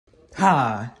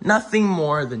Nothing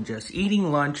more than just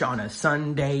eating lunch on a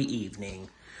Sunday evening.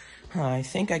 I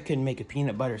think I could make a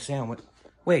peanut butter sandwich.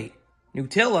 Wait,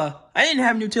 Nutella? I didn't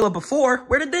have Nutella before.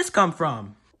 Where did this come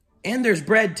from? And there's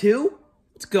bread too?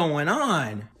 What's going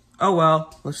on? Oh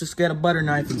well, let's just get a butter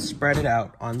knife and spread it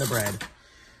out on the bread.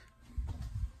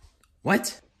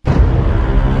 What?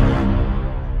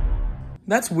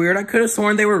 That's weird. I could have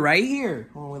sworn they were right here.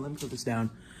 Oh, wait, let me put this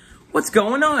down. What's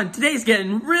going on? Today's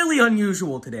getting really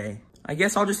unusual today. I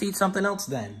guess I'll just eat something else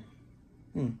then.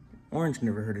 Orange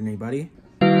never hurt anybody.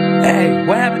 Hey,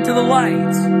 what happened to the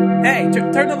lights? Hey,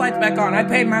 turn the lights back on. I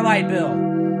paid my light bill.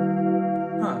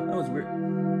 That was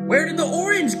weird. Where did the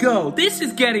orange go? This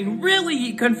is getting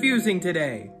really confusing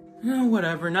today. Oh,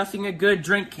 whatever. Nothing a good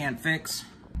drink can't fix.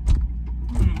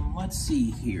 Let's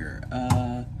see here.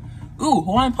 Ooh,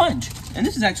 Hawaiian Punch. And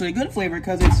this is actually a good flavor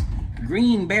because it's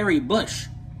green berry bush.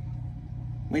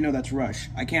 Wait, no, that's Rush.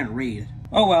 I can't read.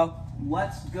 Oh well,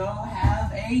 let's go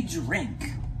have a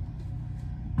drink.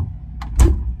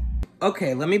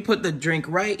 Okay, let me put the drink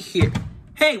right here.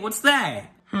 Hey, what's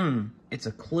that? It's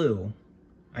a clue.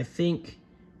 I think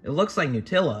it looks like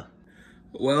Nutella.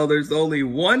 Well, there's only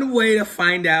one way to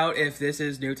find out if this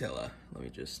is Nutella. Let me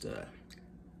just,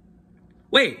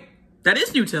 Wait, that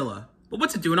is Nutella. But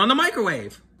what's it doing on the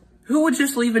microwave? Who would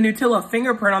just leave a Nutella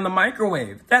fingerprint on the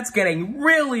microwave? That's getting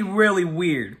really, really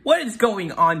weird. What is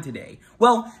going on today?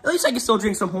 Well, at least I can still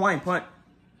drink some Hawaiian Punch.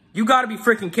 You gotta be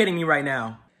freaking kidding me right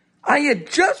now. I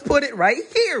had just put it right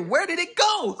here. Where did it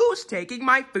go? Who's taking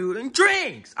my food and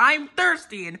drinks? I'm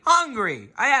thirsty and hungry.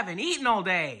 I haven't eaten all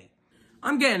day.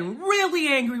 I'm getting really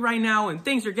angry right now and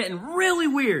things are getting really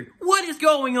weird. What is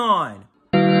going on?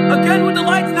 Again with the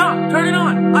lights? No, turn it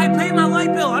on. I paid my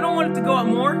light bill. I don't want it to go out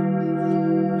more.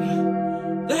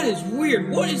 That is weird.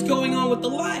 What is going on with the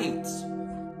lights?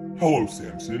 Hello,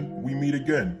 Samson. We meet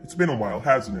again. It's been a while,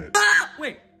 hasn't it?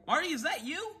 Wait, Marty, is that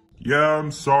you? Yeah,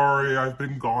 I'm sorry. I've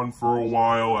been gone for a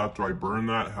while after I burned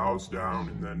that house down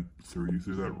and then threw you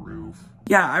through that roof.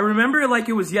 Yeah, I remember it like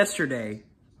it was yesterday.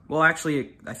 Well,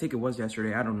 actually, I think it was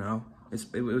yesterday. I don't know.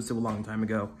 It was a long time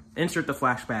ago. Insert the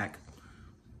flashback.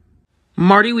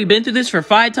 Marty, we've been through this for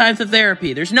 5 times of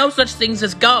therapy. There's no such things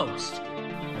as ghosts.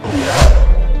 Well,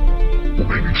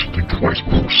 maybe you should think twice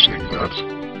before saying that.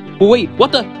 Wait,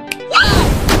 what the?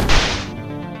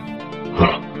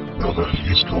 Now that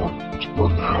he's gone, let's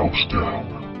burn the house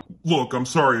down. Look, I'm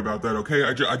sorry about that, okay?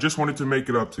 I just wanted to make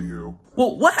it up to you.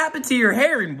 Well, what happened to your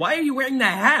hair and why are you wearing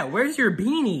that hat? Where's your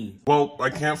beanie? Well, I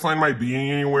can't find my beanie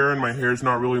anywhere and my hair's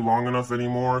not really long enough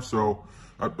anymore, so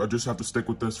I just have to stick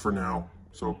with this for now.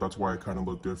 So that's why I kind of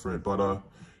look different. But,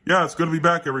 yeah, it's good to be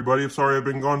back, everybody. I'm sorry I've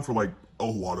been gone for, like, a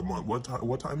lot of months.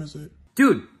 What time is it?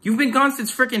 Dude, you've been gone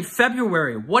since freaking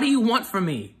February. What do you want from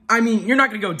me? I mean, you're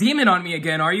not gonna go demon on me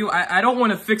again, are you? I don't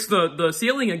want to fix the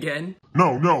ceiling again.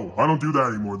 No, I don't do that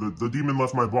anymore. The demon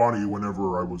left my body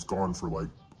whenever I was gone for, like,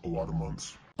 a lot of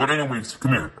months. But anyways,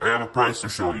 come here. I have a prize to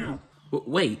show you.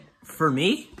 Wait, for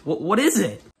me? What is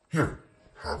it? Here,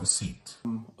 have a seat.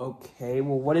 Okay,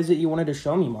 well, what is it you wanted to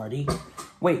show me, Marty?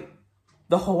 Wait,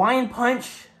 the Hawaiian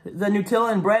Punch, the Nutella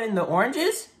and bread, and the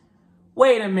oranges?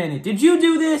 Wait a minute, did you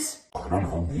do this? I don't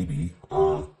know, maybe.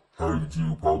 How did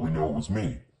you probably know it was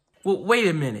me? Well, wait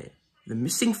a minute. The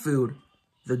missing food,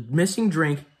 the missing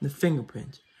drink, the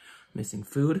fingerprint. Missing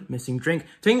food, missing drink,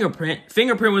 fingerprint.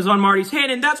 Fingerprint was on Marty's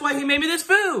hand, and that's why he made me this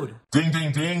food! Ding,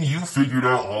 ding, ding, you figured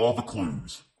out all the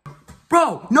clues.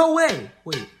 Bro, no way!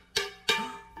 Wait.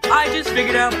 I just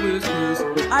figured out Blue's Clues.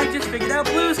 I just figured out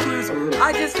Blue's Clues.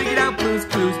 I just figured out Blue's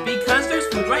Clues because there's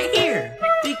food right here.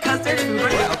 Because there's food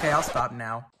right here. Okay, I'll stop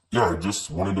now. Yeah, I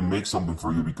just wanted to make something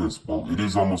for you because, well, it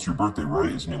is almost your birthday,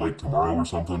 right? Isn't it like tomorrow or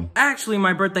something? Actually,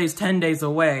 my birthday's 10 days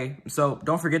away, so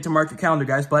don't forget to mark your calendar,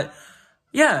 guys. But,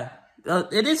 yeah,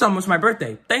 it is almost my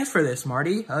birthday. Thanks for this,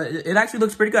 Marty. It actually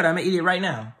looks pretty good. I'm gonna eat it right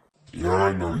now. Yeah,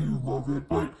 I know you love it,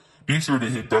 but be sure to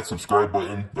hit that subscribe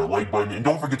button, that like button, and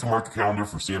don't forget to mark your calendar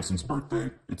for Samson's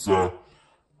birthday. It's,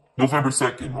 November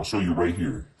 2nd. I'll show you right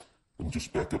here. Let me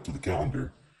just back up to the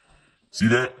calendar. See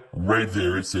that? Right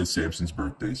there, it says Samson's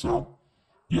birthday. So,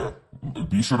 yeah,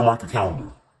 be sure to mark your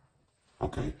calendar.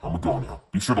 Okay, I'm gonna go now.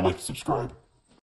 Be sure to like and subscribe.